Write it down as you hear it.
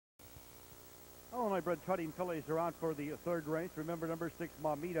Illinois bred trotting fillies are out for the third race. Remember, number 6,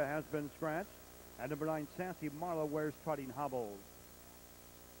 Mamita, has been scratched. And number 9, Sassy Marla, wears trotting hobbles.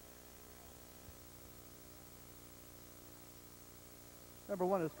 Number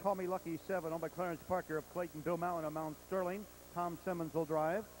 1 is Call Me Lucky 7, owned by Clarence Parker of Clayton. Bill Mallon of Mount Sterling. Tom Simmons will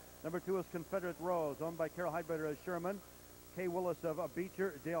drive. Number 2 is Confederate Rose, owned by Carol Heidbreder of Sherman. Kay Willis of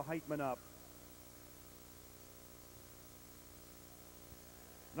Beecher. Dale Heitman up.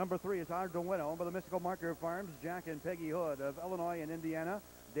 Number 3 is Our Duenna, owned by the Mystical Marker Farms. Jack and Peggy Hood of Illinois and Indiana.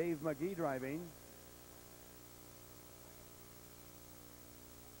 Dave McGee driving.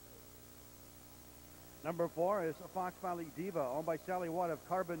 Number 4 is Fox Valley Diva, owned by Sally Watt of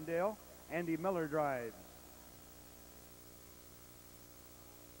Carbondale. Andy Miller drives.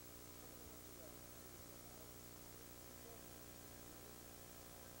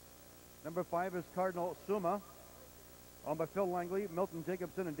 Number 5 is Cardinal Suma, owned by Phil Langley, Milton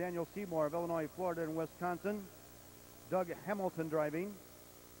Jacobson, and Daniel Seymour of Illinois, Florida, and Wisconsin. Doug Hamilton driving.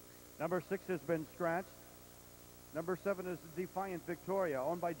 Number 6 has been scratched. Number 7 is Defiant Victoria,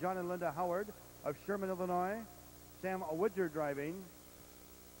 owned by John and Linda Howard of Sherman, Illinois. Sam Widger driving.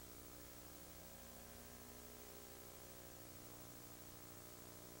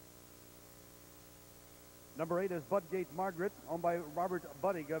 Number 8 is Budgate Margaret, owned by Robert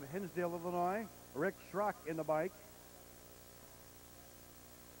Buddig of Hinsdale, Illinois. Rick Schrock in the bike.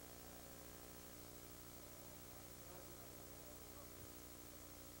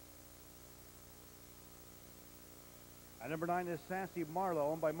 And number 9 is Sassy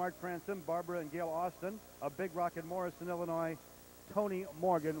Marlowe, owned by Mark Franson, Barbara and Gail Austin of Big Rock in Morrison, Illinois. Tony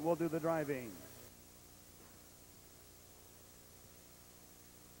Morgan will do the driving.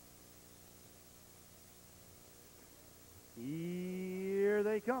 Here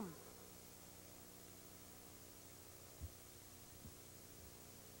they come.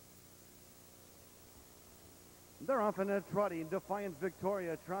 They're off in a trotting. Defiant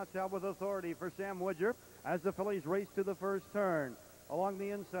Victoria trots out with authority for Sam Widger as the fillies race to the first turn. Along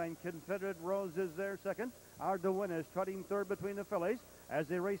the inside, Confederate Rose is there second. Our Duenna is trotting third between the fillies as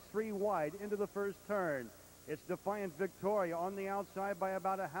they race 3 wide into the first turn. It's Defiant Victoria on the outside by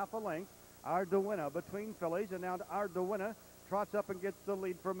about a half a length. Our Duenna between fillies, and now Our Duenna trots up and gets the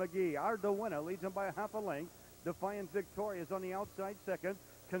lead for McGee. Our Duenna leads him by a half a length. Defiant Victoria is on the outside second.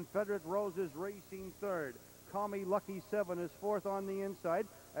 Confederate Rose is racing third. Call Me Lucky 7 is fourth on the inside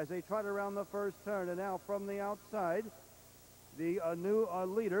as they trot around the first turn. And now from the outside, the new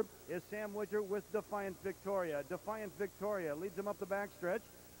leader is Sam Widger with Defiant Victoria. Defiant Victoria leads him up the backstretch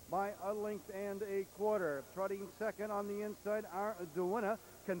by a length and a quarter. Trotting second on the inside, Our Duenna.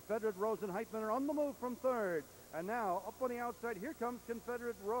 Confederate Rose and Heitman are on the move from third. And now up on the outside, here comes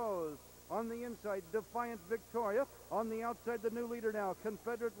Confederate Rose. On the inside, Defiant Victoria. On the outside, the new leader now,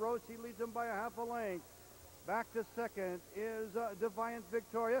 Confederate Rose. He leads him by a half a length. Back to second is Defiant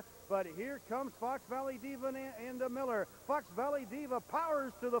Victoria, but here comes Fox Valley Diva and Miller. Fox Valley Diva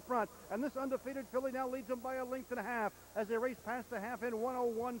powers to the front, and this undefeated filly now leads them by a length and a half as they race past the half in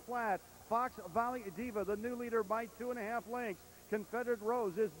 101 flat. Fox Valley Diva, the new leader, by 2.5 lengths. Confederate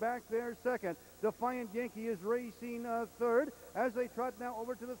Rose is back there second. Defiant Yankee is racing third as they trot now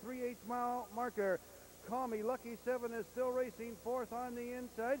over to the 3/8 mile marker. Call Me Lucky 7 is still racing fourth on the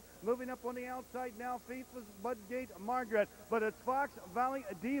inside. Moving up on the outside now, fifth was Budgate Margaret. But it's Fox Valley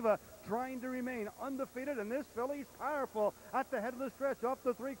Diva trying to remain undefeated, and this filly's powerful at the head of the stretch off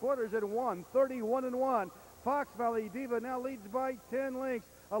the 3/4 at 1:31-1. Fox Valley Diva now leads by 10 lengths.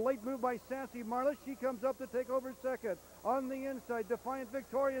 A late move by Sassy Marla. She comes up to take over second. On the inside, Defiant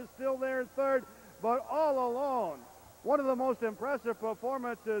Victoria is still there third, but all alone. One of the most impressive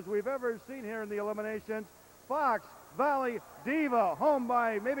performances we've ever seen here in the eliminations. Fox Valley Diva home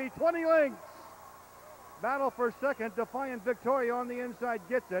by maybe 20 lengths. Battle for second. Defiant Victoria on the inside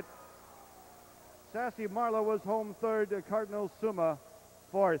gets it. Sassy Marla was home third. Cardinal Suma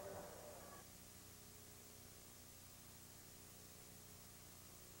fourth.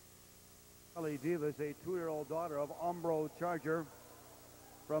 Valley Diva is a 2-year-old daughter of Umbro Charger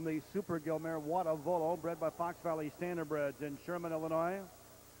from the Super Gilmare Wada Volo, bred by Fox Valley Standardbreds in Sherman, Illinois.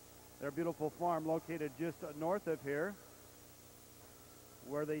 Their beautiful farm located just north of here,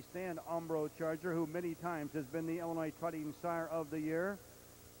 where they stand Umbro Charger, who many times has been the Illinois Trotting Sire of the Year.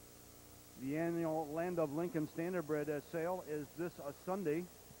 The annual Land of Lincoln Standardbred sale is this Sunday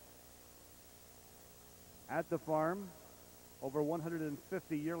at the farm. Over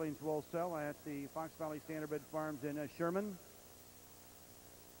 150 yearlings will sell at the Fox Valley Standardbred Farms in Sherman.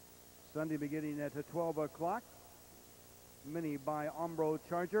 Sunday beginning at 12 o'clock. Mini by Umbro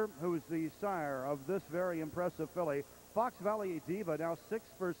Charger, who's the sire of this very impressive filly. Fox Valley Diva, now 6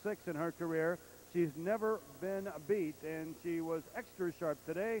 for 6 in her career. She's never been beat, and she was extra sharp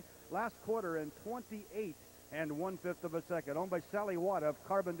today. Last quarter in 28 1/5 of a second. Owned by Sally Watt of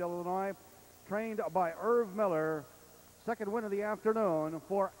Carbondale, Illinois. Trained by Irv Miller. Second win of the afternoon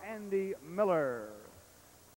for Andy Miller.